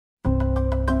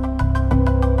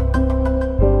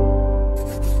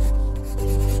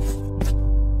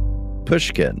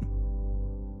Pushkin.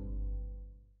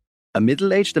 A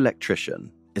middle-aged electrician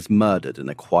is murdered in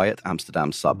a quiet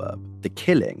Amsterdam suburb. The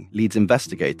killing leads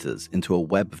investigators into a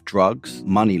web of drugs,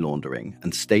 money laundering,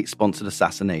 and state-sponsored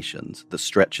assassinations that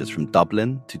stretches from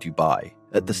Dublin to Dubai.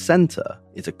 At the center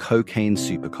is a cocaine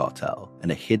supercartel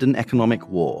and a hidden economic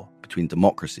war between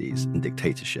democracies and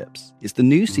dictatorships. It's the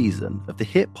new season of the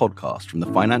hit podcast from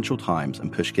the Financial Times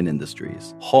and Pushkin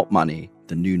Industries, Hot Money,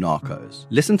 The New Narcos.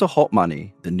 Listen to Hot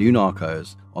Money, The New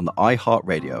Narcos on the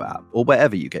iHeartRadio app or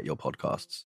wherever you get your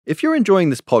podcasts. If you're enjoying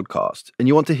this podcast and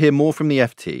you want to hear more from the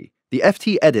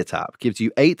FT Edit app gives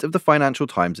you 8 of the Financial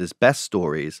Times' best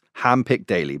stories, handpicked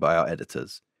daily by our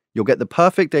editors. You'll get the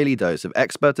perfect daily dose of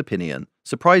expert opinion,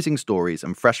 surprising stories,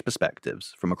 and fresh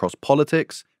perspectives from across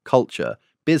politics, culture,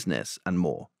 business, and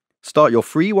more. Start your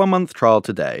free 1-month trial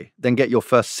today, then get your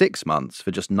first 6 months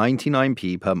for just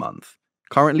 99p per month.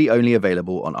 Currently only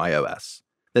available on iOS.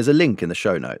 There's a link in the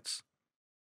show notes.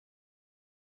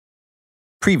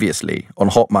 Previously on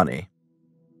Hot Money.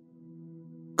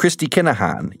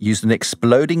 Kinahan used an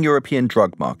exploding European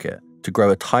drug market to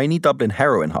grow a tiny Dublin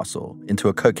heroin hustle into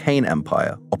a cocaine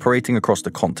empire operating across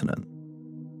the continent.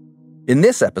 In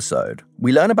this episode,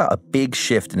 we learn about a big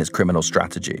shift in his criminal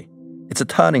strategy. It's a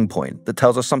turning point that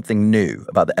tells us something new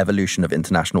about the evolution of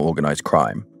international organized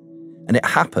crime. And it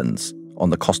happens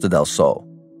on the Costa del Sol.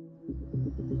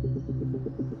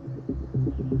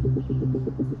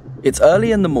 It's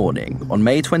early in the morning on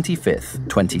May 25th,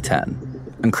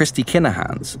 2010, and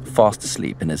Kinahan's fast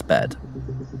asleep in his bed.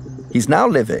 He's now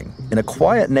living in a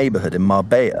quiet neighborhood in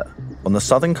Marbella on the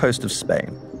southern coast of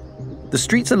Spain. The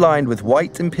streets are lined with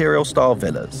white imperial-style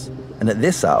villas, and at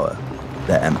this hour,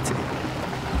 they're empty.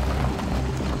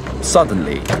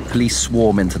 Suddenly, police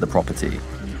swarm into the property.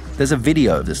 There's a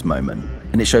video of this moment,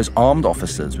 and it shows armed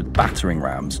officers with battering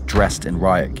rams dressed in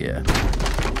riot gear.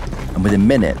 And within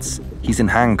minutes, he's in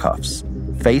handcuffs,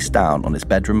 face down on his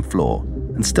bedroom floor,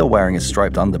 and still wearing his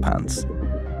striped underpants.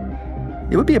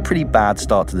 It would be a pretty bad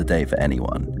start to the day for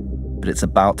anyone, but it's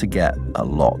about to get a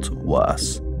lot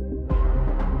worse.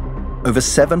 Over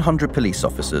 700 police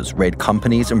officers raid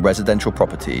companies and residential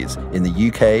properties in the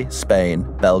UK, Spain,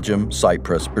 Belgium,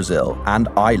 Cyprus, Brazil, and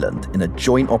Ireland in a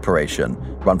joint operation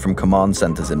run from command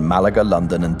centers in Malaga,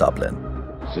 London, and Dublin.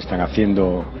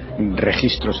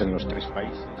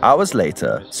 Hours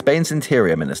later, Spain's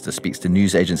interior minister speaks to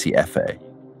news agency EFE.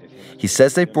 He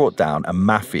says they've brought down a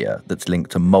mafia that's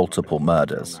linked to multiple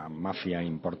murders.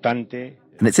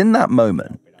 And it's in that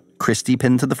moment, Christie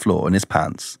pinned to the floor in his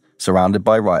pants, surrounded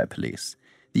by riot police,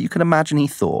 that you can imagine he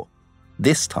thought,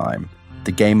 this time,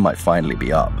 the game might finally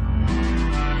be up.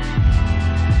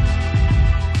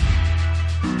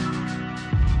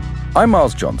 I'm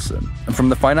Miles Johnson, and from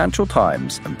the Financial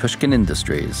Times and Pushkin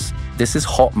Industries, this is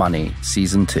Hot Money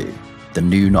Season 2, The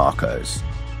New Narcos.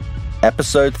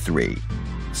 Episode 3,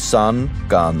 Sun,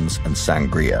 Guns, and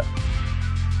Sangria.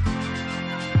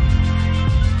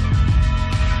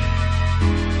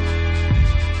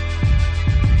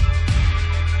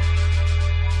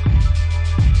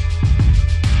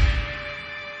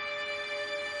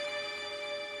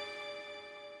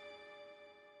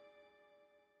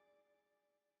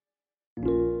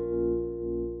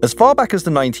 As far back as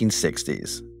the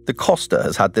 1960s, the Costa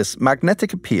has had this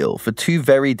magnetic appeal for two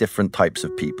very different types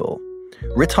of people.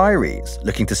 Retirees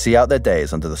looking to see out their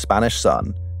days under the Spanish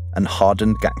sun, and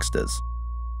hardened gangsters.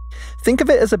 Think of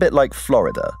it as a bit like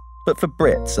Florida, but for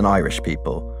Brits and Irish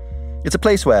people. It's a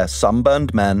place where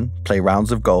sunburned men play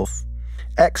rounds of golf,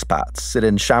 expats sit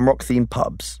in shamrock-themed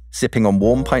pubs, sipping on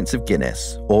warm pints of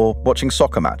Guinness, or watching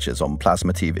soccer matches on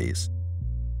plasma TVs.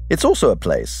 It's also a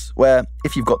place where,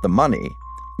 if you've got the money,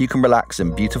 you can relax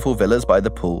in beautiful villas by the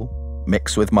pool,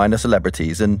 mix with minor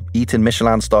celebrities, and eat in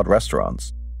Michelin-starred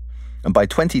restaurants. And by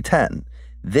 2010,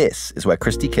 this is where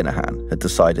Kinahan had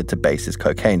decided to base his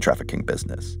cocaine trafficking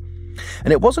business.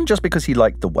 And it wasn't just because he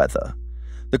liked the weather.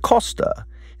 The Costa,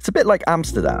 it's a bit like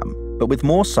Amsterdam, but with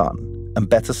more sun and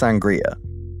better sangria.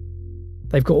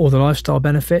 They've got all the lifestyle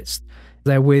benefits.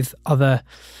 They're with other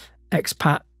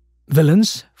expat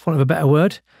villains, for want of a better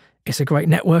word. It's a great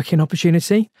networking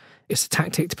opportunity. It's a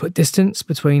tactic to put distance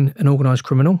between an organised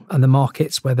criminal and the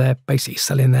markets where they're basically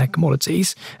selling their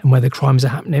commodities and where the crimes are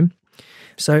happening.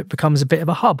 So it becomes a bit of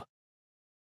a hub.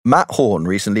 Matt Horn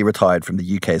recently retired from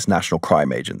the UK's National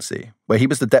Crime Agency, where he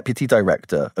was the Deputy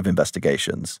Director of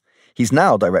Investigations. He's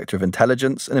now Director of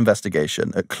Intelligence and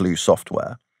Investigation at Clue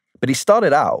Software. But he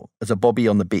started out as a Bobby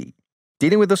on the beat,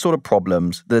 dealing with the sort of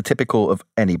problems that are typical of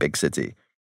any big city.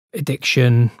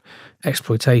 Addiction,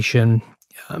 exploitation,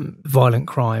 violent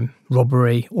crime,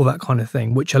 robbery, all that kind of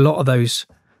thing, which a lot of those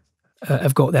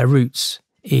have got their roots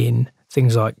in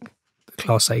things like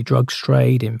Class A drugs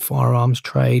trade, in firearms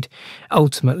trade.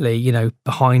 Ultimately,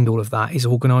 behind all of that is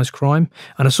organised crime.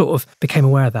 And I sort of became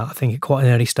aware of that, I think, at quite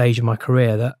an early stage of my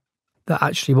career, that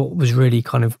actually what was really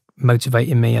kind of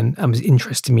motivating me and was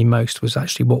interesting me most was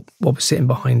actually what was sitting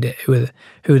behind it. Who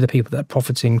are the people that are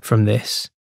profiting from this?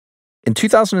 In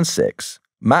 2006,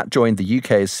 Matt joined the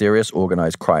UK's Serious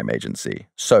Organised Crime Agency,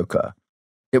 SOCA.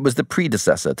 It was the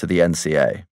predecessor to the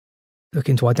NCA.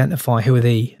 Looking to identify who are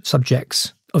the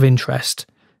subjects of interest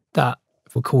that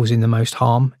were causing the most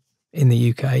harm in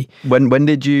the UK. When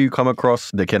did you come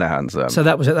across the Kinahans then? So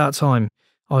that was at that time.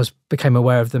 I became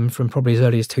aware of them from probably as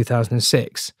early as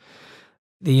 2006.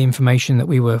 The information that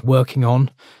we were working on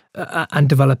and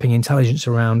developing intelligence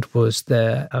around was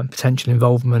their potential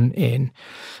involvement in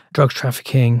drugs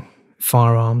trafficking,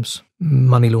 firearms,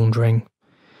 money laundering.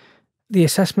 The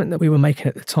assessment that we were making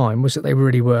at the time was that they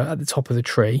really were at the top of the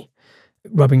tree,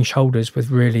 rubbing shoulders with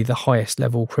really the highest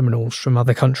level criminals from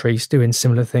other countries doing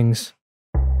similar things.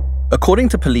 According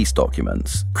to police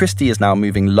documents, Christie is now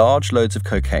moving large loads of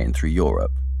cocaine through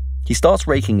Europe. He starts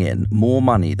raking in more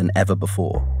money than ever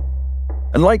before.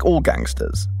 And like all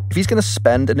gangsters, if he's going to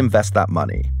spend and invest that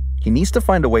money, he needs to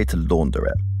find a way to launder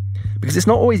it. Because it's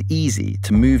not always easy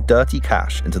to move dirty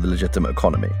cash into the legitimate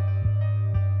economy.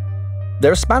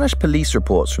 There are Spanish police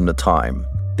reports from the time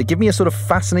that give me a sort of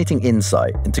fascinating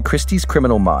insight into Christie's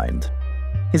criminal mind,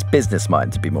 his business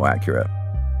mind to be more accurate,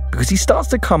 because he starts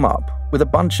to come up with a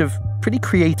bunch of pretty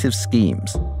creative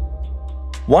schemes.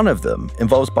 One of them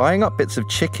involves buying up bits of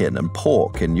chicken and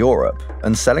pork in Europe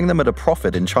and selling them at a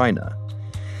profit in China.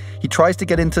 He tries to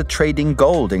get into trading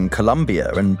gold in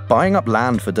Colombia and buying up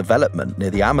land for development near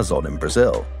the Amazon in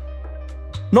Brazil.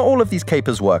 Not all of these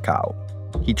capers work out.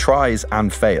 He tries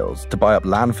and fails to buy up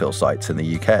landfill sites in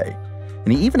the UK.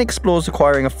 And he even explores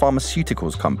acquiring a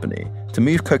pharmaceuticals company to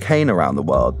move cocaine around the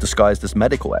world disguised as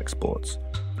medical exports.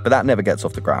 But that never gets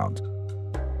off the ground.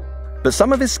 But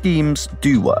some of his schemes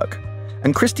do work.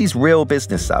 And Christie's real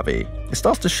business savvy, it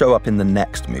starts to show up in the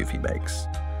next move he makes.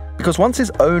 Because once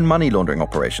his own money laundering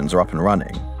operations are up and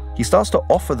running, he starts to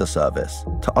offer the service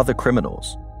to other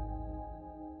criminals.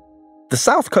 The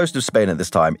south coast of Spain at this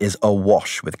time is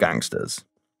awash with gangsters.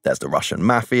 There's the Russian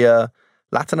mafia,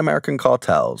 Latin American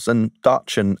cartels, and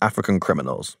Dutch and African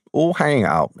criminals, all hanging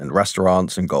out in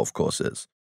restaurants and golf courses.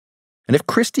 And if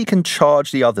Christie can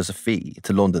charge the others a fee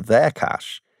to launder their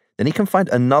cash, then he can find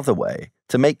another way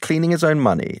to make cleaning his own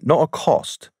money not a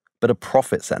cost, but a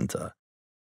profit center.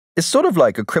 It's sort of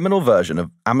like a criminal version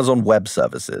of Amazon Web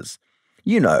Services.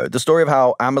 You know, the story of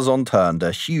how Amazon turned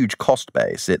a huge cost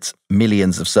base, its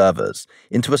millions of servers,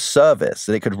 into a service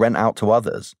that it could rent out to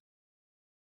others.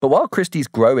 But while Christie's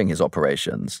growing his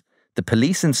operations, the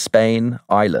police in Spain,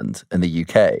 Ireland, and the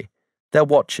UK, they're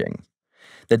watching.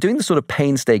 They're doing the sort of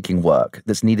painstaking work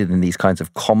that's needed in these kinds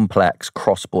of complex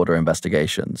cross-border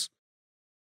investigations.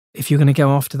 If you're going to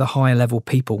go after the higher level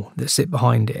people that sit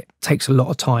behind it, it takes a lot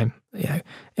of time,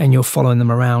 and you're following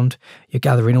them around, you're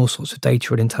gathering all sorts of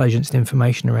data and intelligence and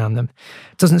information around them.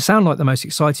 It doesn't sound like the most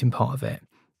exciting part of it,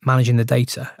 managing the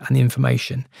data and the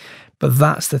information. But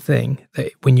that's the thing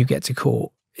that when you get to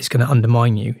court, is going to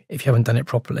undermine you if you haven't done it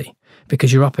properly,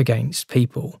 because you're up against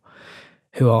people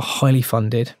who are highly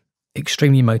funded,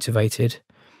 extremely motivated,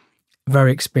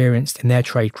 very experienced in their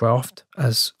tradecraft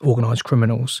as organised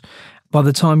criminals. By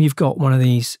the time you've got one of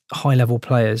these high-level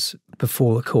players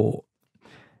before the court,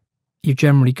 you've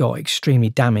generally got extremely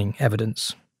damning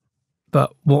evidence.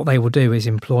 But what they will do is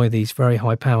employ these very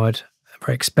high-powered,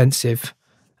 very expensive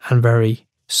and very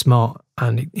smart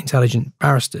and intelligent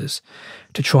barristers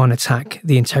to try and attack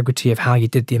the integrity of how you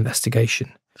did the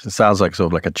investigation. It sounds like sort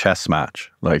of like a chess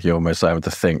match, like you're almost having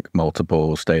to think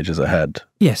multiple stages ahead.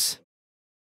 Yes.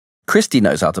 Christie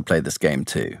knows how to play this game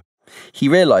too. He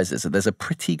realizes that there's a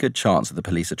pretty good chance that the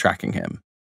police are tracking him.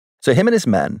 So him and his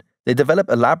men, they develop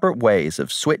elaborate ways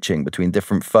of switching between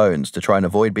different phones to try and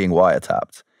avoid being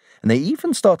wiretapped. And they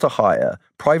even start to hire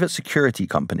private security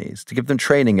companies to give them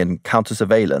training in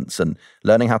counter-surveillance and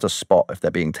learning how to spot if they're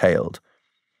being tailed.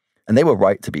 And they were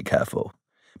right to be careful,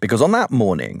 because on that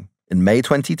morning, in May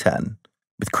 2010,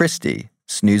 with Christie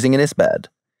snoozing in his bed,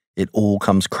 it all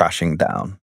comes crashing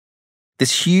down.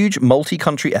 This huge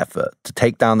multi-country effort to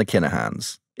take down the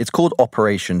Kinahans, it's called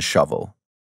Operation Shovel.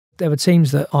 There were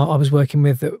teams that I was working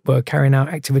with that were carrying out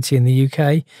activity in the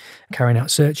UK, carrying out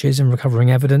searches and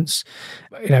recovering evidence,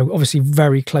 obviously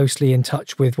very closely in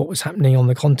touch with what was happening on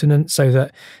the continent so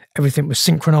that everything was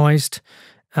synchronized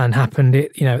and happened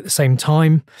at the same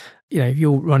time. If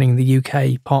you're running the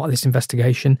UK part of this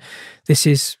investigation, this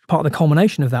is part of the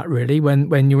culmination of that, really,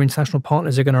 when your international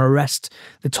partners are going to arrest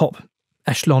the top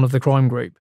echelon of the crime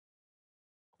group.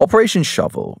 Operation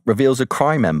Shovel reveals a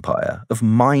crime empire of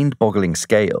mind-boggling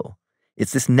scale.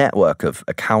 It's this network of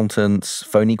accountants,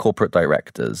 phony corporate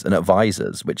directors, and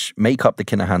advisors which make up the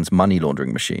Kinahan's money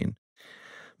laundering machine.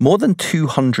 More than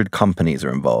 200 companies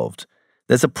are involved.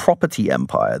 There's a property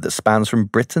empire that spans from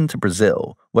Britain to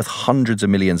Brazil, worth hundreds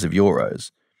of millions of euros.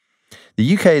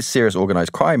 The UK's Serious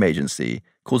Organised Crime Agency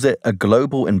calls it a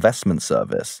global investment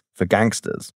service for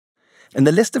gangsters. And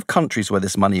the list of countries where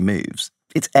this money moves,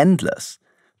 it's endless.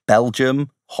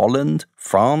 Belgium, Holland,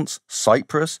 France,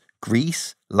 Cyprus,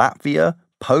 Greece, Latvia,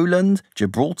 Poland,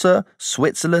 Gibraltar,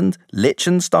 Switzerland,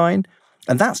 Liechtenstein,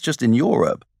 and that's just in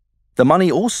Europe. The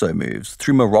money also moves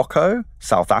through Morocco,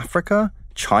 South Africa,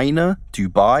 China,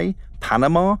 Dubai,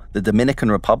 Panama, the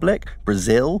Dominican Republic,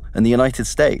 Brazil, and the United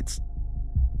States.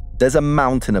 There's a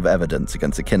mountain of evidence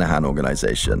against the Kinahan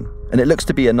organization, and it looks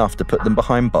to be enough to put them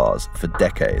behind bars for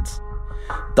decades.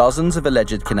 Dozens of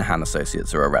alleged Kinahan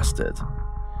associates are arrested.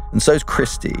 And so's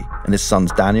Christie and his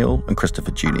sons Daniel and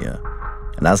Christopher Jr.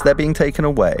 And as they're being taken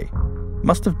away, it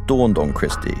must have dawned on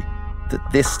Christie that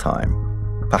this time,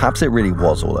 perhaps it really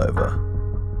was all over.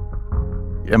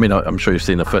 I mean, I'm sure you've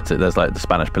seen the footage. There's like the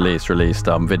Spanish police released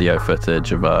video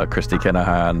footage of Christie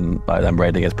Kinahan, like them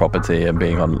raiding his property and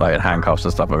being on like in handcuffs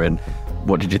and stuff. I mean,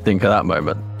 what did you think of that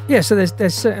moment? Yeah, so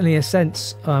there's certainly a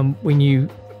sense when you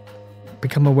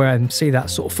become aware and see that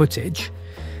sort of footage,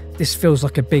 this feels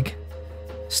like a big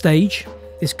stage.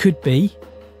 This could be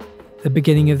the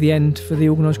beginning of the end for the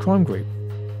organised crime group.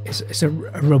 It's a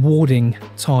rewarding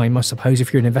time, I suppose,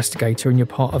 if you're an investigator and you're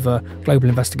part of a global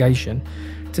investigation,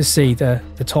 to see the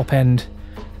top end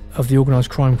of the organised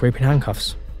crime group in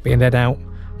handcuffs, being led out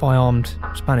by armed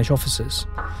Spanish officers.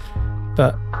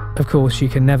 But, of course, you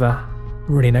can never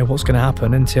really know what's going to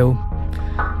happen until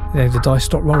the dice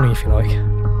stop rolling, if you like.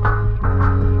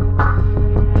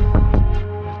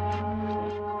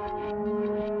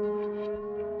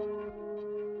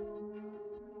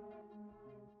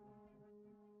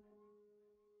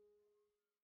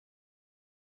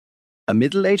 A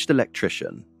middle-aged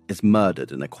electrician is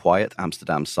murdered in a quiet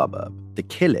Amsterdam suburb. The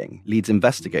killing leads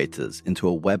investigators into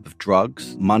a web of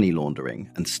drugs, money laundering,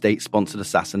 and state-sponsored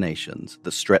assassinations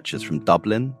that stretches from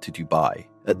Dublin to Dubai.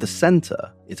 At the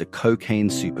center is a cocaine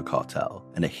super cartel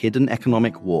and a hidden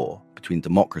economic war between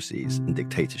democracies and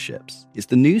dictatorships. It's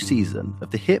the new season of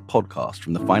the hit podcast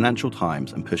from the Financial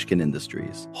Times and Pushkin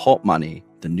Industries, Hot Money,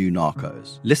 The New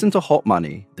Narcos. Listen to Hot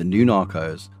Money, The New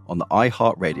Narcos on the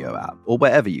iHeartRadio app or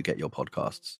wherever you get your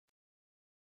podcasts.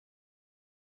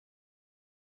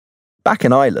 Back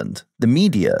in Ireland, the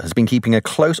media has been keeping a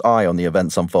close eye on the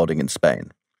events unfolding in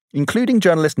Spain, including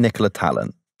journalist Nicola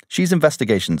Tallant. She's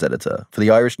investigations editor for the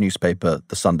Irish newspaper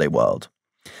The Sunday World.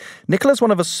 Nicola's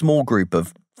one of a small group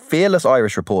of fearless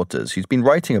Irish reporters who's been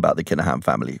writing about the Kinahan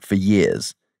family for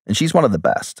years, and she's one of the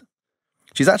best.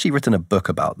 She's actually written a book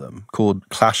about them called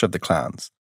Clash of the Clans.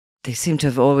 They seem to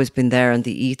have always been there in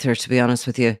the ether, to be honest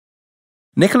with you.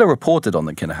 Nicola reported on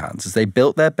the Kinahans as they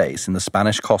built their base in the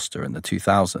Spanish Costa in the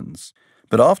 2000s.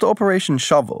 But after Operation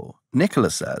Shovel, Nicola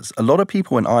says a lot of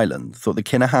people in Ireland thought the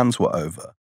Kinahans were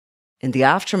over. In the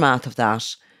aftermath of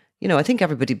that, I think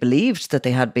everybody believed that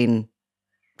they had been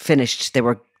finished. They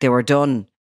were done.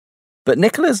 But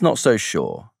Nicola's not so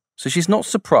sure, so she's not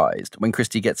surprised when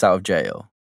Christie gets out of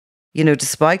jail.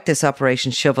 Despite this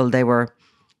Operation Shovel, they were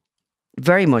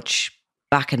very much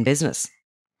back in business.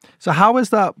 So how is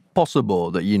that possible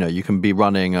that, you can be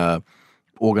running a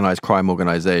organized crime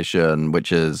organization,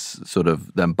 which is sort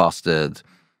of then busted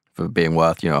for being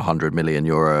worth, 100 million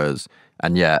euros,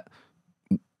 and yet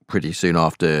pretty soon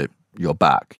after you're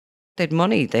back? They had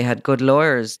money, they had good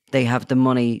lawyers, they have the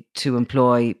money to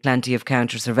employ plenty of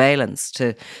counter surveillance,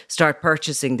 to start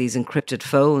purchasing these encrypted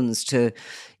phones, to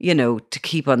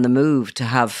keep on the move, to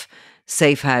have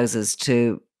safe houses,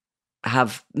 to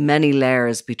have many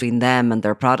layers between them and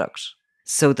their product.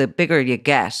 So the bigger you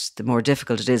get, the more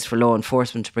difficult it is for law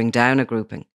enforcement to bring down a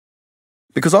grouping.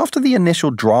 Because after the initial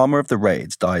drama of the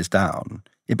raids dies down,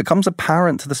 it becomes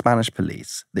apparent to the Spanish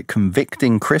police that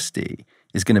convicting Christie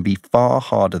is going to be far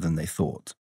harder than they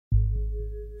thought.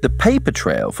 The paper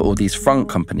trail for all these front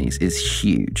companies is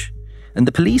huge, and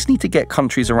the police need to get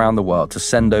countries around the world to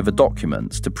send over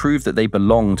documents to prove that they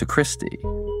belong to Christie.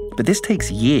 But this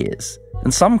takes years,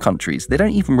 and some countries, they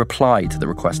don't even reply to the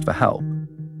request for help.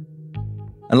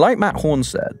 And like Matt Horn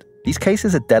said, these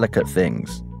cases are delicate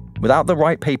things. Without the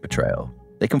right paper trail,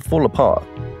 they can fall apart.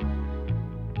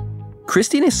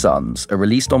 Christie and his sons are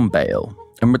released on bail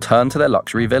and return to their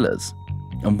luxury villas.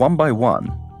 And one by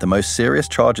one, the most serious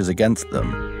charges against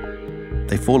them,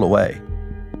 they fall away.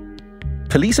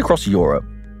 Police across Europe,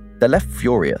 they're left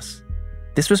furious.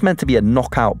 This was meant to be a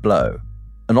knockout blow,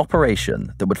 an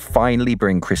operation that would finally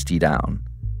bring Christie down.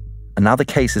 And now the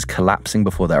case is collapsing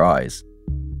before their eyes.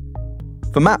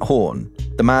 For Matt Horn,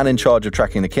 the man in charge of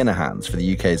tracking the Kinahans for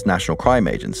the UK's National Crime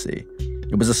Agency,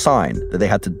 it was a sign that they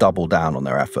had to double down on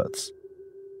their efforts.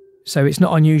 So it's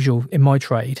not unusual in my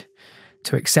trade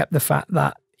to accept the fact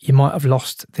that you might have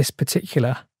lost this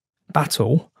particular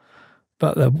battle,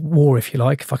 but the war, if you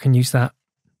like, if I can use that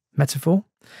metaphor,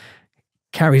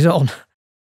 carries on.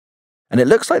 And it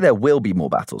looks like there will be more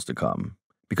battles to come,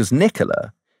 because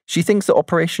Nicola, she thinks that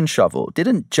Operation Shovel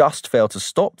didn't just fail to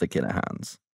stop the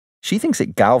Kinahans. She thinks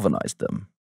it galvanized them.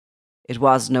 It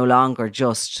was no longer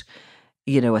just,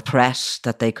 a threat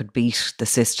that they could beat the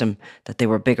system, that they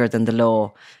were bigger than the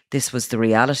law. This was the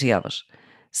reality of it.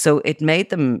 So it made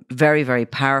them very, very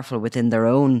powerful within their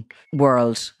own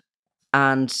world.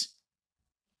 And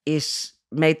it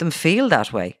made them feel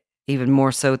that way, even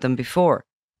more so than before.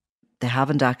 They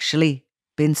haven't actually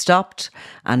been stopped.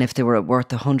 And if they were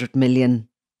worth 100 million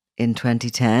in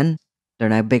 2010, they're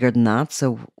now bigger than that.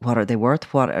 So what are they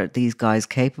worth? What are these guys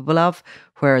capable of?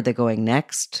 Where are they going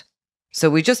next? So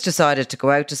we just decided to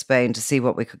go out to Spain to see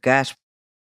what we could get.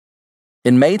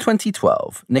 In May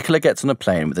 2012, Nicola gets on a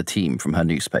plane with a team from her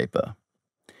newspaper.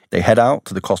 They head out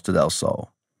to the Costa del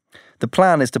Sol. The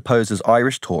plan is to pose as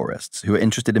Irish tourists who are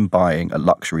interested in buying a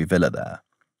luxury villa there.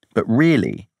 But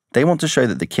really, they want to show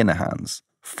that the Kinahans,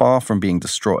 far from being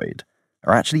destroyed,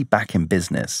 are actually back in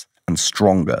business and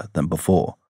stronger than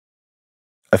before.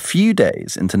 A few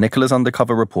days into Nicola's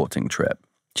undercover reporting trip,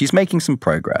 she's making some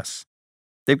progress.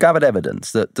 They've gathered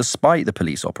evidence that despite the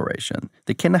police operation,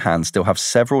 the Kinahans still have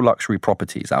several luxury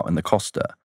properties out in the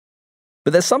Costa.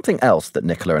 But there's something else that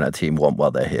Nicola and her team want while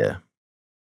they're here.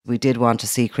 We did want to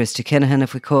see Christie Kinahan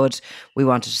if we could. We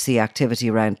wanted to see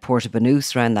activity around Porto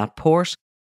Banús, around that port.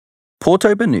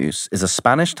 Porto Banús is a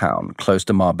Spanish town close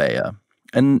to Marbella,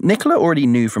 and Nicola already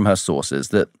knew from her sources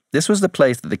that this was the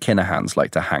place that the Kinahans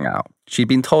like to hang out. She'd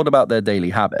been told about their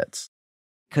daily habits.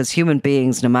 Because human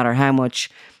beings, no matter how much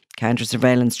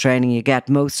counter-surveillance training you get,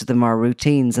 most of them are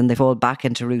routines, and they fall back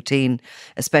into routine,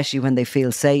 especially when they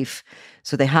feel safe.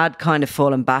 So they had kind of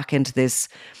fallen back into this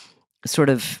sort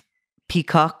of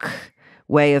peacock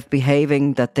way of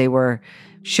behaving that they were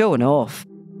showing off.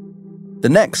 The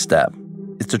next step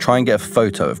is to try and get a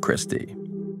photo of Christie.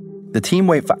 The team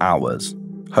wait for hours,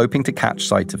 hoping to catch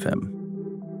sight of him.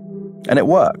 And it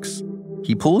works.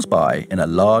 He pulls by in a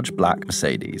large black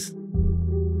Mercedes.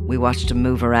 We watched him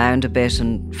move around a bit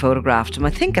and photographed him. I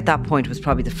think at that point it was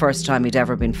probably the first time he'd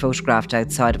ever been photographed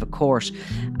outside of a court.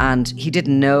 And he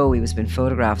didn't know he was being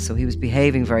photographed, so he was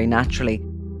behaving very naturally.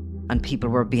 And people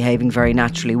were behaving very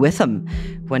naturally with him.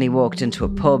 When he walked into a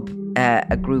pub,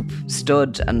 a group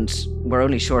stood and were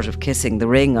only short of kissing the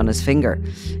ring on his finger.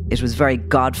 It was very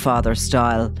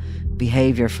Godfather-style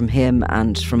behaviour from him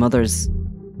and from others.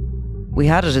 We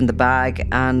had it in the bag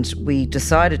and we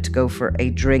decided to go for a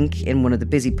drink in one of the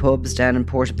busy pubs down in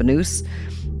Porto Banús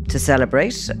to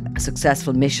celebrate a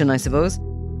successful mission, I suppose.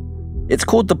 It's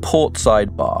called the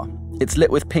Portside Bar. It's lit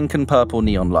with pink and purple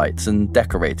neon lights and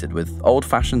decorated with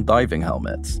old-fashioned diving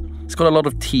helmets. It's got a lot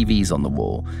of TVs on the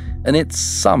wall, and it's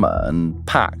summer and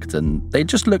packed, and they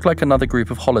just look like another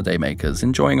group of holidaymakers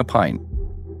enjoying a pint.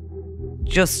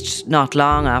 Just not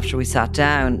long after we sat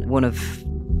down, one of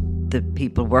the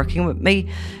people working with me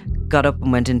got up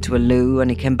and went into a loo, and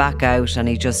he came back out and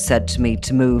he just said to me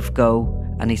to move, go.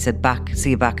 And he said,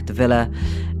 see you back at the villa.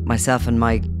 Myself and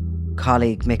my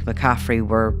colleague Mick McCaffrey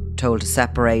were told to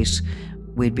separate.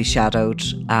 We'd be shadowed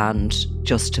and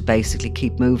just to basically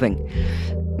keep moving.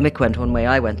 Mick went one way,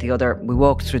 I went the other. We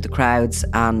walked through the crowds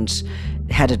and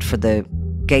headed for the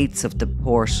gates of the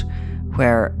port,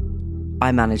 where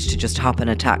I managed to just hop in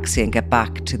a taxi and get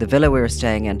back to the villa we were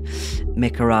staying in.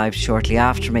 Mick arrived shortly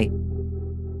after me.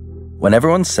 When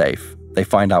everyone's safe, they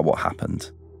find out what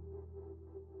happened.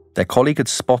 Their colleague had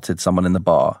spotted someone in the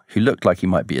bar who looked like he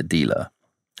might be a dealer,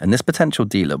 and this potential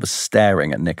dealer was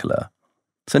staring at Nicola.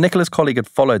 So Nicola's colleague had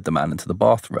followed the man into the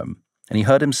bathroom, and he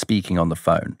heard him speaking on the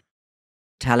phone.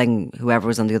 Telling whoever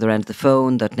was on the other end of the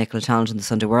phone that Nicola Talent and the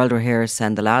Sunday World were here,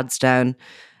 send the lads down.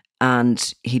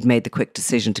 And he'd made the quick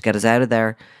decision to get us out of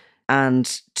there. And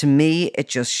to me, it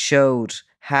just showed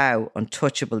how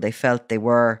untouchable they felt they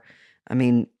were. I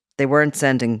mean, they weren't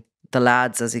sending the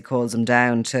lads, as he calls them,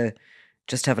 down to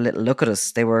just have a little look at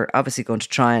us. They were obviously going to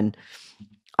try and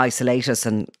isolate us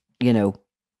and,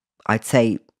 I'd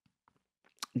say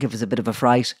give us a bit of a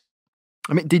fright.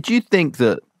 I mean, did you think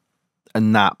that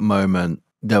in that moment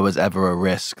there was ever a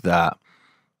risk that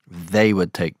they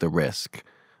would take the risk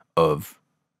of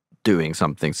doing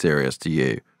something serious to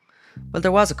you? Well,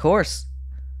 there was, of course.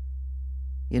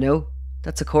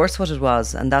 That's of course what it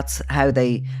was. And that's how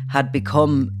they had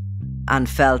become and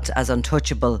felt as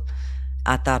untouchable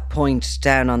at that point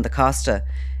down on the Costa.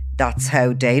 That's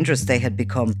how dangerous they had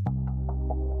become.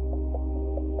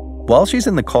 While she's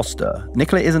in the Costa,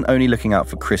 Nicola isn't only looking out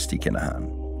for Christy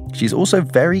Kinahan. She's also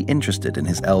very interested in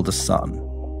his eldest son,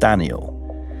 Daniel,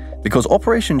 because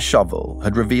Operation Shovel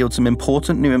had revealed some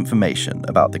important new information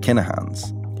about the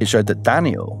Kinahans. It showed that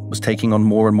Daniel was taking on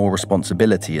more and more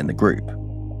responsibility in the group.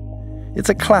 It's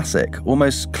a classic,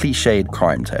 almost cliched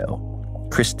crime tale.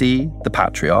 Christy, the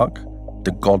patriarch,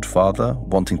 the godfather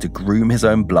wanting to groom his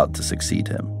own blood to succeed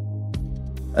him.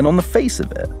 And on the face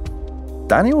of it,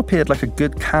 Daniel appeared like a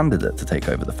good candidate to take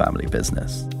over the family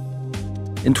business.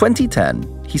 In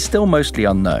 2010, he's still mostly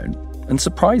unknown, and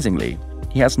surprisingly,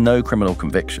 he has no criminal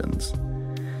convictions.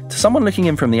 To someone looking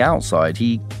in from the outside,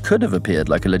 he could have appeared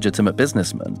like a legitimate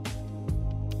businessman.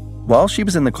 While she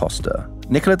was in the Costa,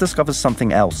 Nicola discovers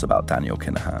something else about Daniel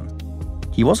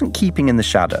Kinahan. He wasn't keeping in the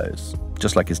shadows,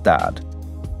 just like his dad.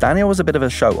 Daniel was a bit of a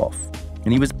show-off,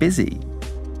 and he was busy.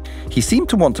 He seemed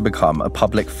to want to become a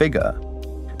public figure,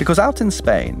 because out in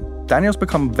Spain, Daniel's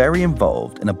become very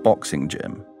involved in a boxing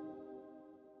gym.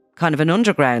 Kind of an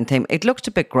underground thing. It looked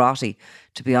a bit grotty,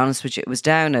 to be honest with you. It was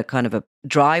down a kind of a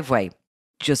driveway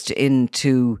just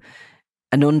into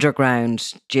an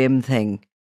underground gym thing.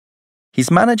 He's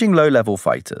managing low-level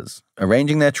fighters,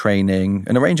 arranging their training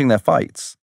and arranging their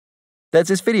fights. There's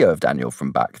this video of Daniel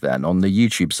from back then on the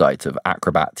YouTube site of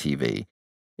Acrobat TV.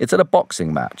 It's at a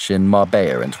boxing match in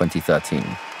Marbella in 2013.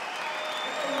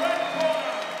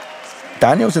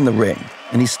 Daniel's in the ring,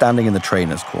 and he's standing in the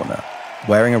trainer's corner,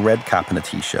 wearing a red cap and a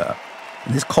t-shirt.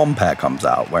 And his compere comes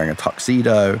out wearing a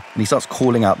tuxedo, and he starts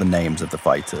calling out the names of the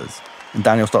fighters. And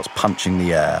Daniel starts punching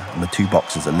the air, and the two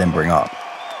boxers are limbering up.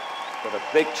 Got a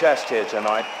big chest here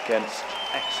tonight against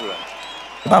Excellent.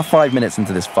 About 5 minutes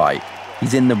into this fight,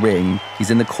 he's in the ring, he's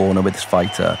in the corner with his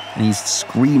fighter, and he's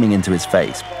screaming into his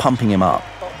face, pumping him up.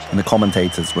 And the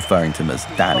commentator's referring to him as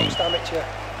Danny.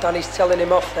 Danny's telling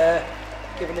him off there,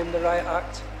 giving him the right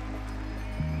act.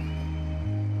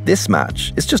 This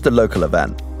match is just a local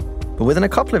event, but within a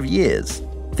couple of years,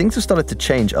 things have started to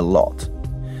change a lot.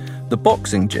 The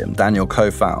boxing gym Daniel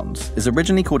co-founds is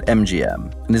originally called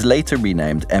MGM and is later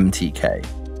renamed MTK.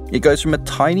 It goes from a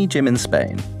tiny gym in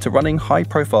Spain to running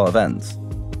high-profile events.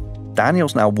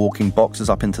 Daniel's now walking boxers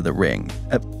up into the ring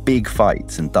at big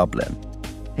fights in Dublin.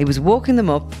 He was walking them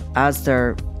up as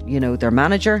their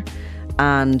manager,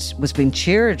 and was being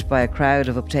cheered by a crowd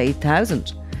of up to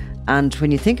 8,000. And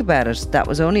when you think about it, that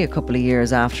was only a couple of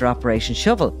years after Operation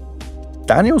Shovel.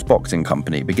 Daniel's boxing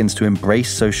company begins to embrace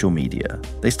social media.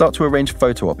 They start to arrange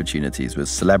photo opportunities with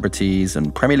celebrities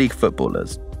and Premier League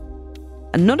footballers.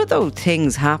 And none of those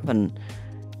things happen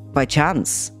by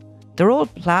chance. They're all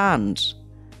planned.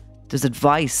 There's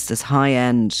advice, there's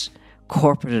high-end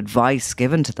corporate advice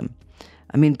given to them.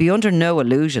 I mean, be under no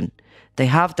illusion. They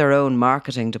have their own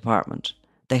marketing department.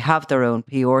 They have their own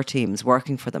PR teams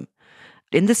working for them.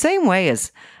 In the same way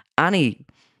as any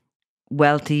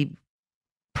wealthy,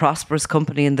 prosperous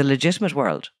company in the legitimate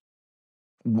world.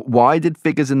 Why did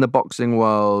figures in the boxing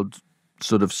world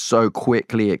sort of so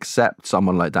quickly accept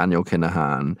someone like Daniel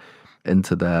Kinahan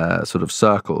into their sort of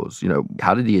circles?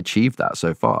 How did he achieve that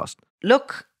so fast?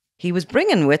 Look, he was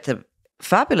bringing with him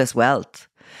fabulous wealth.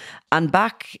 And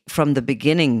back from the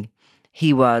beginning,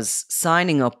 he was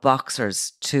signing up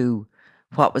boxers to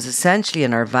what was essentially a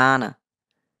nirvana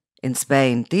in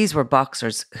Spain. These were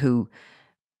boxers who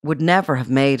would never have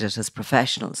made it as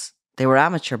professionals. They were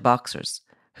amateur boxers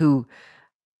who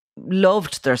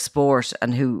loved their sport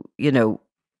and who,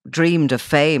 dreamed of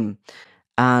fame.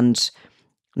 And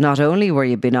not only were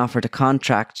you being offered a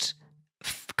contract,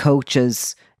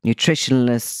 coaches,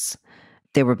 nutritionalists,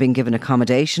 they were being given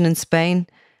accommodation in Spain.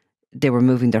 They were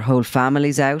moving their whole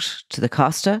families out to the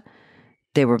Costa.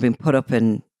 They were being put up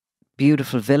in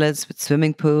beautiful villas with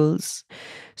swimming pools.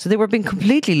 So they were being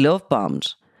completely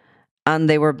love-bombed. And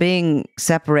they were being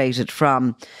separated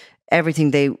from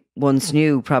everything they once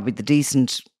knew, probably the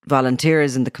decent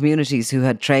volunteers in the communities who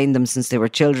had trained them since they were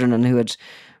children and who had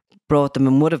brought them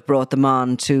and would have brought them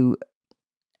on to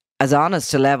as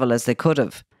honest a level as they could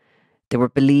have. They were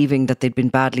believing that they'd been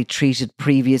badly treated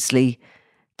previously,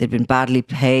 they'd been badly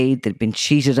paid, they'd been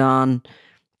cheated on,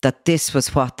 that this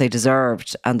was what they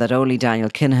deserved and that only Daniel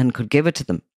Kinahan could give it to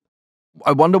them.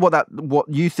 I wonder what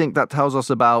you think that tells us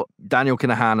about Daniel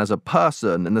Kinahan as a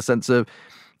person, in the sense of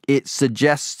it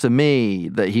suggests to me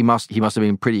that he must have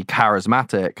been pretty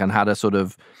charismatic and had a sort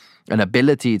of an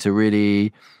ability to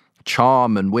really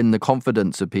charm and win the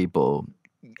confidence of people.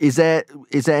 Is there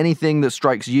anything that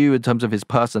strikes you in terms of his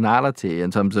personality, in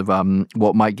terms of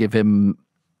what might give him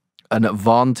an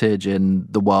advantage in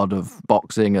the world of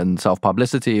boxing and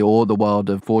self-publicity, or the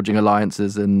world of forging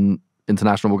alliances in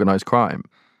international organized crime?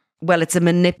 Well, it's a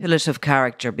manipulative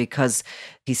character because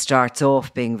he starts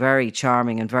off being very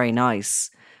charming and very nice,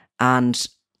 and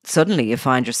suddenly you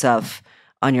find yourself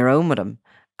on your own with him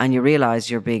and you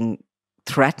realise you're being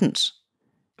threatened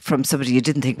from somebody you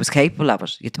didn't think was capable of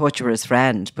it. You thought you were his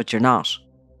friend, but you're not.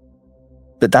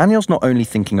 But Daniel's not only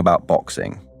thinking about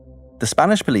boxing. The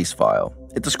Spanish police file,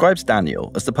 it describes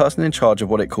Daniel as the person in charge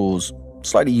of what it calls,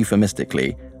 slightly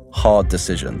euphemistically, hard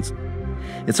decisions.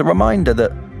 It's a reminder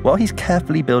that while he's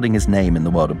carefully building his name in the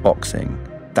world of boxing,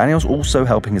 Daniel's also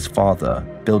helping his father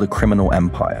build a criminal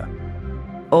empire.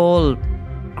 All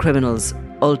criminals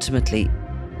ultimately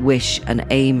wish and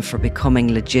aim for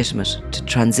becoming legitimate, to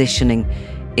transitioning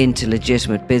into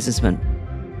legitimate businessmen.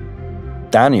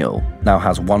 Daniel now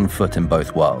has one foot in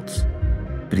both worlds,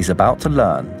 but he's about to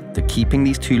learn that keeping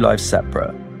these two lives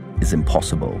separate is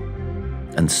impossible,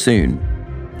 and soon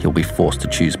he'll be forced to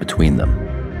choose between them.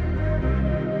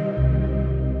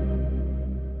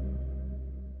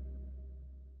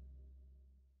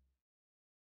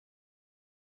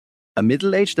 A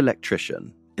middle-aged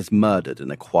electrician is murdered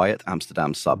in a quiet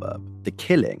Amsterdam suburb. The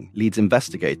killing leads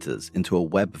investigators into a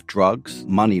web of drugs,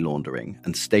 money laundering,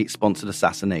 and state-sponsored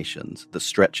assassinations that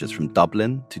stretches from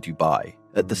Dublin to Dubai.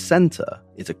 At the center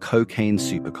is a cocaine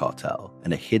super cartel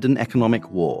and a hidden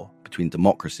economic war between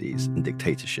democracies and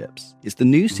dictatorships. It's the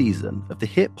new season of the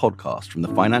hit podcast from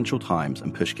the Financial Times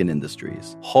and Pushkin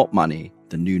Industries, Hot Money,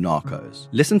 The New Narcos.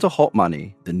 Listen to Hot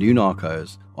Money, The New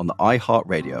Narcos on the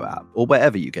iHeartRadio app or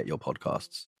wherever you get your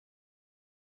podcasts.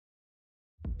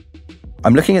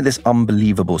 I'm looking at this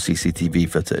unbelievable CCTV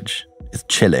footage. It's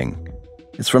chilling.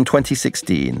 It's from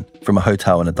 2016, from a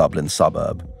hotel in a Dublin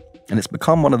suburb, and it's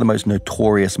become one of the most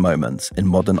notorious moments in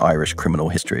modern Irish criminal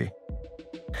history.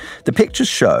 The pictures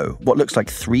show what looks like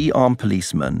 3 armed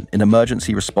policemen in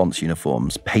emergency response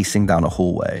uniforms pacing down a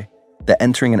hallway. They're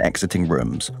entering and exiting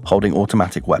rooms, holding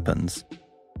automatic weapons.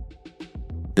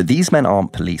 But these men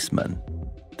aren't policemen.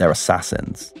 They're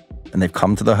assassins, and they've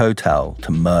come to the hotel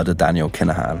to murder Daniel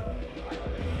Kinahan.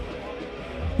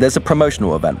 There's a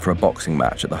promotional event for a boxing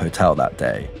match at the hotel that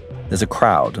day. There's a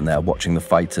crowd, and they're watching the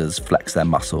fighters flex their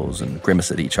muscles and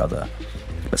grimace at each other.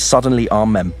 But suddenly,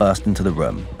 armed men burst into the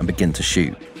room and begin to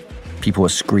shoot. People are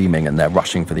screaming and they're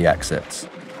rushing for the exits.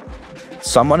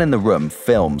 Someone in the room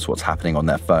films what's happening on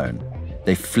their phone.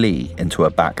 They flee into a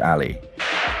back alley.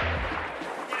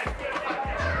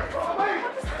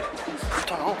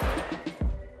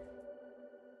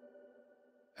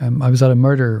 I was at a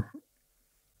murder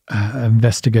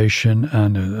investigation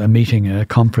and a meeting, a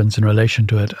conference in relation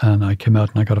to it, and I came out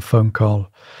and I got a phone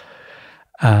call,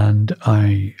 and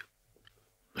I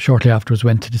shortly afterwards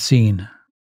went to the scene.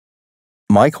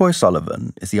 Michael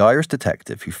O'Sullivan is the Irish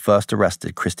detective who first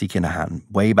arrested Christy Kinahan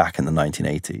way back in the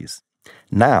 1980s.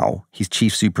 Now he's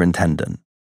chief superintendent.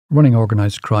 Running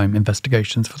organised crime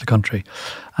investigations for the country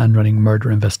and running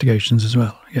murder investigations as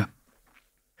well, yeah.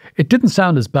 It didn't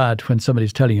sound as bad when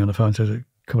somebody's telling you on the phone, there's a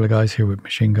couple of guys here with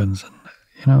machine guns.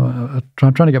 And,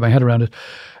 I'm trying to get my head around it.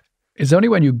 It's only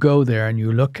when you go there and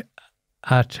you look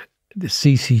at the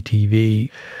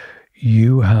CCTV,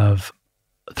 you have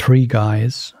 3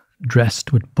 guys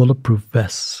dressed with bulletproof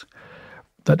vests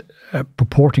that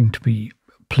purporting to be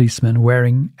policemen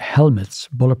wearing helmets,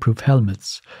 bulletproof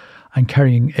helmets, and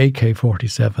carrying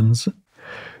AK-47s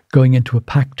going into a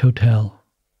packed hotel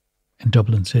in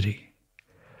Dublin City.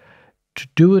 To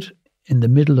do it in the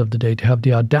middle of the day, to have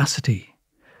the audacity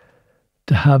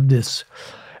to have this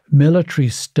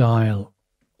military-style,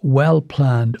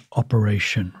 well-planned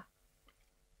operation.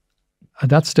 At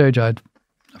that stage, I had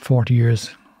 40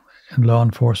 years in law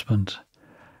enforcement,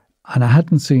 and I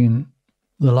hadn't seen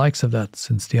the likes of that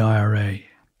since the IRA.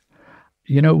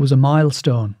 It was a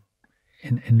milestone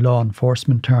in law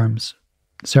enforcement terms,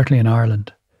 certainly in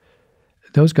Ireland.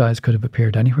 Those guys could have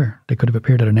appeared anywhere. They could have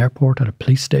appeared at an airport, at a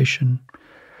police station,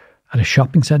 at a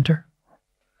shopping centre.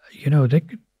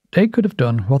 They could have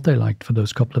done what they liked for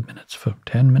those couple of minutes, for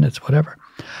 10 minutes, whatever.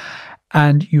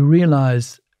 And you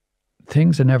realise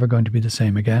things are never going to be the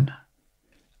same again.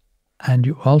 And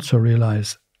you also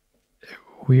realise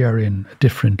we are in a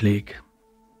different league.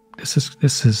 This isn't a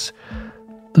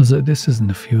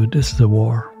feud, this is a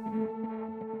war.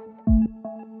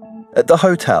 At the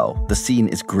hotel, the scene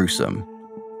is gruesome.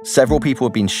 Several people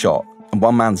have been shot and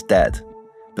one man's dead.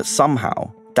 But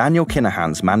somehow, Daniel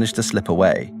Kinahan's managed to slip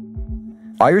away.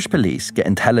 Irish police get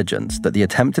intelligence that the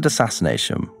attempted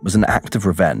assassination was an act of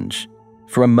revenge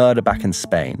for a murder back in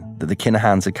Spain that the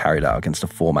Kinahans had carried out against a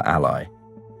former ally.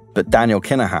 But Daniel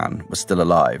Kinahan was still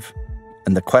alive,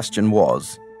 and the question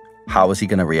was, how was he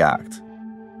going to react?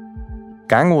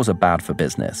 Gang wars are bad for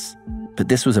business, but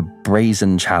this was a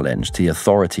brazen challenge to the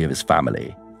authority of his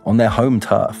family on their home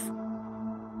turf.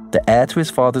 The heir to his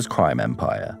father's crime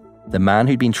empire, the man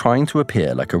who'd been trying to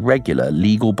appear like a regular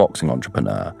legal boxing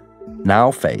entrepreneur,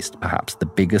 now faced perhaps the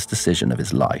biggest decision of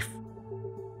his life.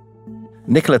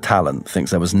 Nicola Tallant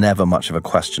thinks there was never much of a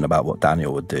question about what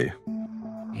Daniel would do.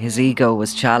 His ego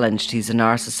was challenged. He's a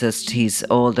narcissist. He's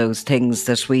all those things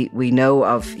that we know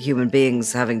of human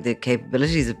beings having the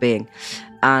capabilities of being.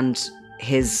 And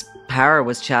his power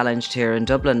was challenged here in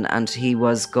Dublin, and he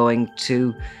was going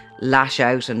to lash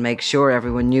out and make sure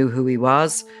everyone knew who he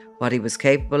was, what he was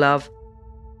capable of.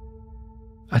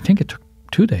 I think it took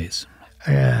 2 days.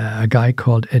 A guy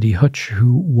called Eddie Hutch,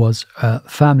 who was a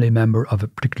family member of a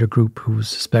particular group who was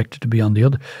suspected to be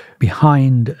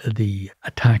behind the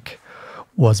attack,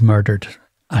 was murdered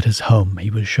at his home.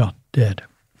 He was shot dead.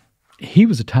 He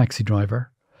was a taxi driver.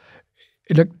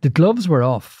 Look, the gloves were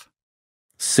off.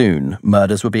 Soon,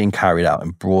 murders were being carried out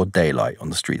in broad daylight on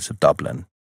the streets of Dublin.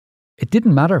 It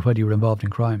didn't matter whether you were involved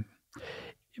in crime.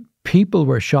 People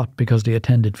were shot because they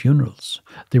attended funerals.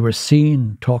 They were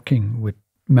seen talking with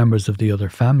members of the other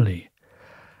family.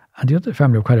 And the other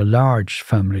family were quite a large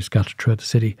family scattered throughout the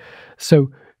city.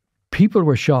 So people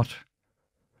were shot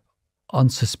on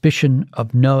suspicion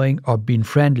of knowing or being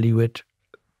friendly with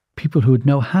people who had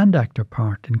no hand act or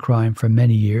part in crime for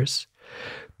many years,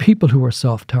 people who were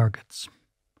soft targets.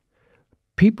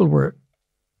 People were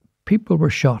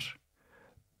shot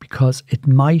because it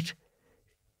might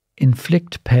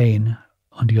inflict pain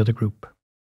on the other group.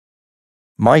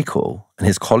 Michael and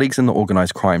his colleagues in the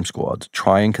organised crime squad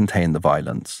try and contain the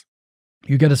violence.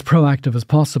 You get as proactive as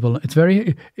possible.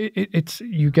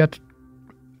 You get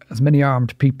as many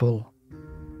armed people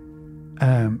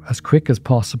as quick as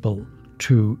possible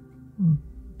to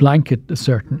blanket a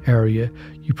certain area.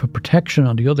 You put protection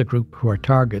on the other group who are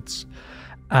targets,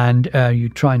 and you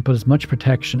try and put as much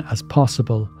protection as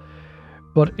possible.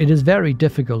 But it is very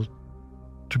difficult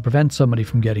to prevent somebody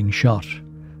from getting shot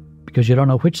because you don't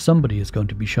know which somebody is going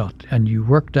to be shot, and you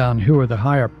work down who are the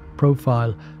higher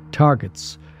profile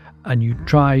targets, and you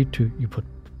put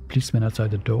policemen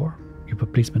outside the door, you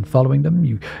put policemen following them,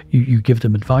 you give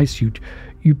them advice,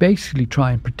 you basically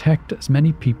try and protect as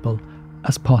many people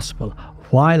as possible,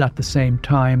 while at the same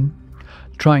time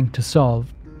trying to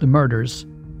solve the murders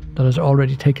that has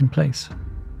already taken place.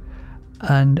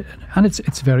 And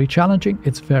it's very challenging,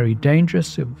 it's very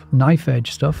dangerous, knife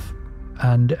edge stuff,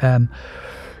 and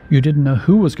you didn't know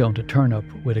who was going to turn up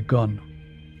with a gun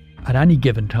at any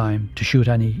given time to shoot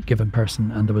any given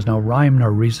person, and there was no rhyme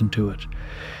nor reason to it.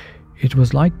 It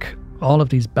was like all of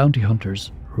these bounty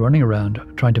hunters running around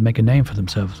trying to make a name for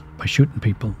themselves by shooting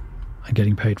people and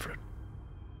getting paid for it.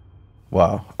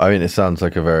 Wow. I mean, it sounds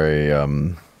like a very,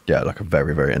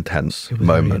 very, very intense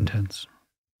moment. Very intense.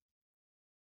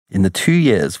 In the 2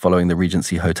 years following the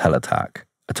Regency Hotel attack,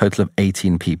 a total of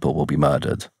 18 people will be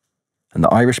murdered, and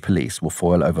the Irish police will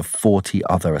foil over 40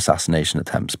 other assassination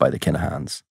attempts by the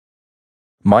Kinahans.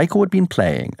 Michael had been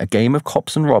playing a game of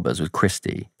cops and robbers with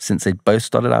Christie since they'd both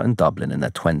started out in Dublin in their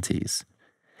 20s.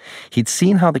 He'd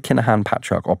seen how the Kinahan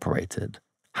patriarch operated,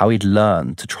 how he'd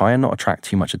learned to try and not attract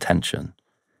too much attention.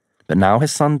 But now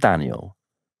his son Daniel,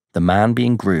 the man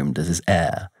being groomed as his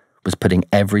heir, was putting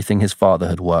everything his father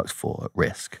had worked for at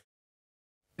risk.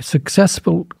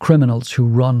 Successful criminals who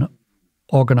run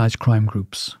organised crime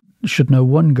groups should know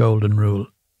one golden rule.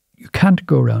 You can't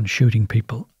go around shooting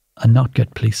people and not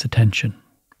get police attention.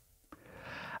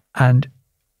 And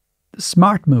the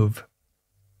smart move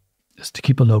is to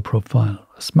keep a low profile.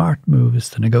 A smart move is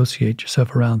to negotiate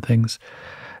yourself around things.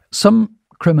 Some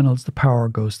criminals, the power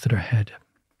goes to their head.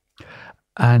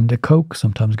 And the coke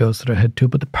sometimes goes to their head too,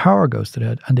 but the power goes to their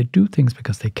head, and they do things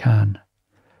because they can.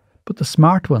 But the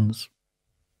smart ones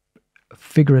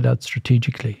figure it out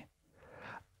strategically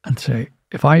and say,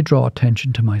 if I draw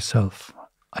attention to myself,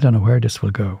 I don't know where this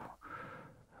will go,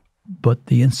 but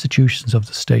the institutions of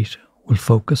the state will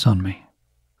focus on me.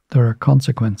 There are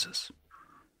consequences.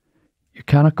 You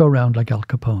cannot go around like Al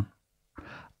Capone.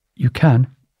 You can,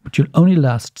 but you'll only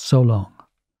last so long.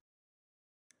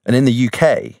 And in the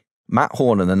UK, Matt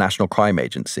Horn and the National Crime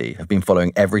Agency have been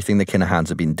following everything the Kinahans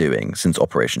have been doing since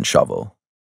Operation Shovel.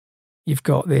 You've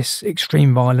got this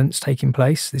extreme violence taking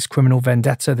place, this criminal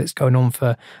vendetta that's going on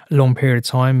for a long period of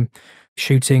time,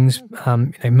 shootings,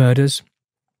 murders.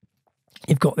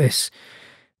 You've got this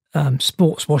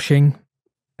sports washing.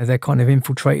 They're kind of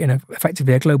infiltrating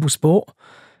effectively a global sport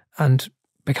and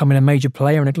becoming a major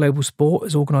player in a global sport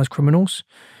as organised criminals.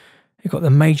 You've got the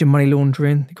major money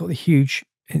laundering. You've got the huge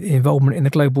involvement in the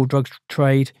global drugs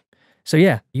trade. So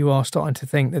yeah, you are starting to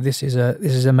think that this is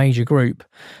a major group,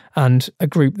 and a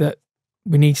group that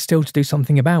we need still to do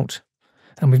something about.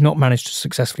 And we've not managed to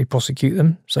successfully prosecute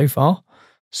them so far.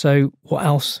 So what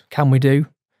else can we do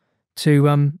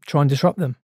to try and disrupt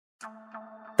them?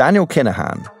 Daniel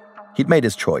Kinahan, he'd made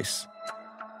his choice.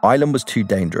 Ireland was too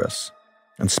dangerous,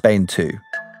 and Spain too.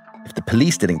 If the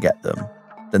police didn't get them,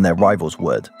 then their rivals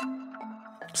would.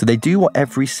 So they do what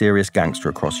every serious gangster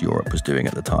across Europe was doing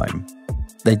at the time.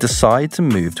 They decide to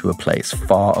move to a place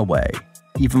far away,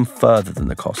 even further than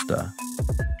the Costa,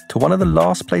 to one of the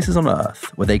last places on earth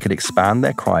where they could expand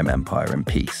their crime empire in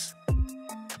peace.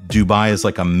 Dubai is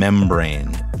like a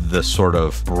membrane. The sort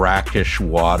of brackish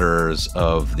waters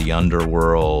of the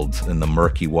underworld and the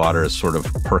murky waters sort of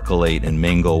percolate and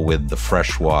mingle with the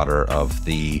fresh water of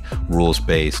the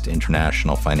rules-based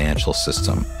international financial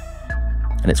system.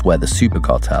 And it's where the super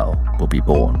cartel will be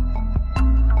born.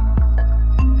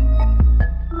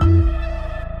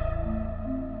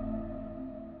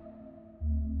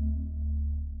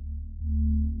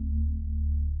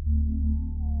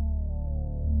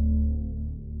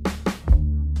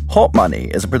 Hot Money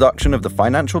is a production of the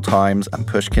Financial Times and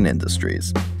Pushkin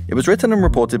Industries. It was written and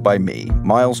reported by me,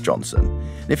 Miles Johnson.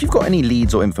 And if you've got any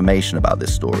leads or information about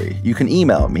this story, you can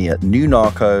email me at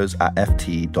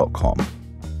newnarcos@ft.com.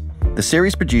 The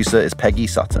series producer is Peggy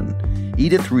Sutton.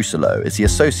 Edith Russello is the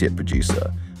associate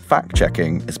producer.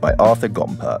 Fact-checking is by Arthur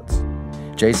Gompertz.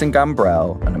 Jason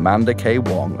Gambrell and Amanda K.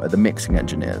 Wong are the mixing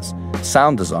engineers.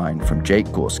 Sound design from Jake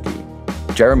Gorski.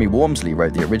 Jeremy Wormsley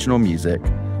wrote the original music.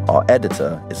 Our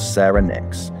editor is Sarah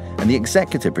Nix, and the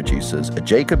executive producers are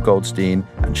Jacob Goldstein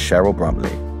and Cheryl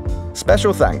Brumley.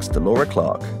 Special thanks to Laura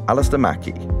Clark, Alistair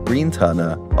Mackey, Breen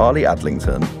Turner, Arlie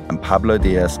Adlington, and Pablo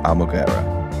Diaz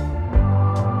Almoguera.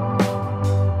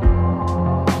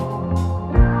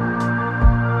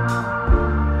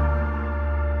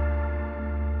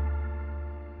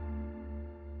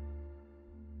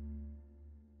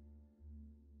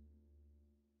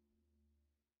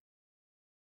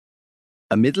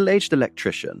 A middle-aged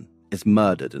electrician is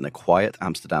murdered in a quiet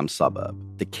Amsterdam suburb.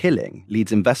 The killing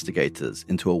leads investigators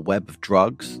into a web of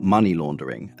drugs, money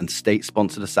laundering, and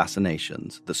state-sponsored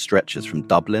assassinations that stretches from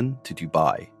Dublin to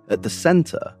Dubai. At the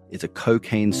center is a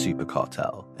cocaine super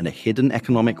cartel and a hidden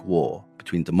economic war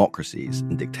between democracies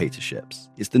and dictatorships.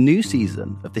 It's the new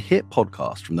season of the hit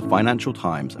podcast from the Financial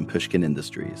Times and Pushkin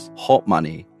Industries, Hot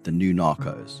Money, The New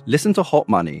Narcos. Listen to Hot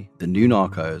Money, The New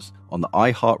Narcos on the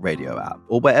iHeartRadio app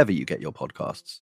or wherever you get your podcasts.